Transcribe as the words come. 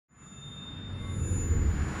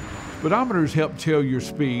Speedometers help tell your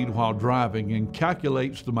speed while driving and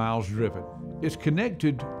calculates the miles driven. It's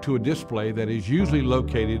connected to a display that is usually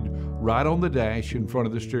located right on the dash in front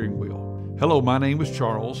of the steering wheel. Hello, my name is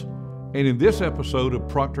Charles, and in this episode of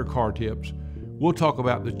Proctor Car Tips, we'll talk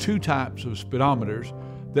about the two types of speedometers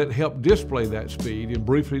that help display that speed and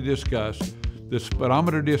briefly discuss the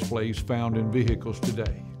speedometer displays found in vehicles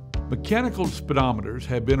today. Mechanical speedometers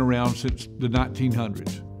have been around since the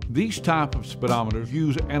 1900s. These type of speedometers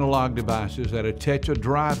use analog devices that attach a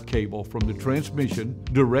drive cable from the transmission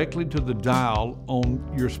directly to the dial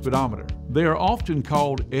on your speedometer. They are often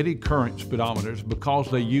called eddy current speedometers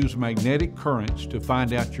because they use magnetic currents to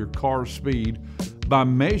find out your car's speed by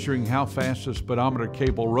measuring how fast the speedometer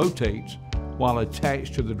cable rotates while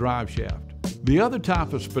attached to the drive shaft. The other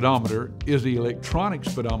type of speedometer is the electronic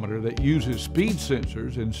speedometer that uses speed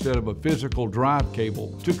sensors instead of a physical drive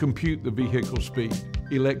cable to compute the vehicle's speed.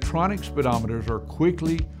 Electronic speedometers are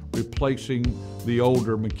quickly replacing the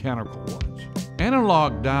older mechanical ones.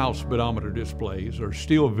 Analog dial speedometer displays are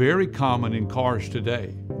still very common in cars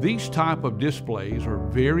today. These type of displays are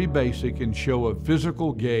very basic and show a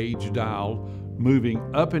physical gauge dial moving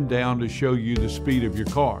up and down to show you the speed of your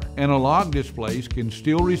car. Analog displays can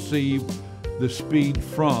still receive the speed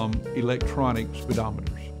from electronic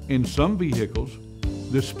speedometers. In some vehicles,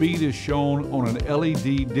 the speed is shown on an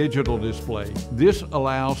LED digital display. This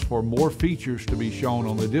allows for more features to be shown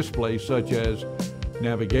on the display, such as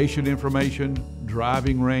navigation information,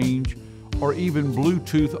 driving range, or even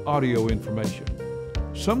Bluetooth audio information.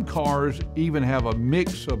 Some cars even have a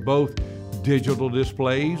mix of both digital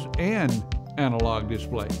displays and analog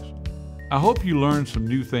displays. I hope you learned some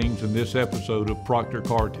new things in this episode of Proctor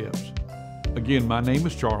Car Tips. Again, my name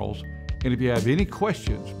is Charles, and if you have any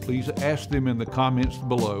questions, please ask them in the comments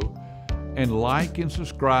below, and like and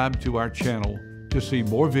subscribe to our channel to see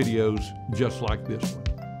more videos just like this one.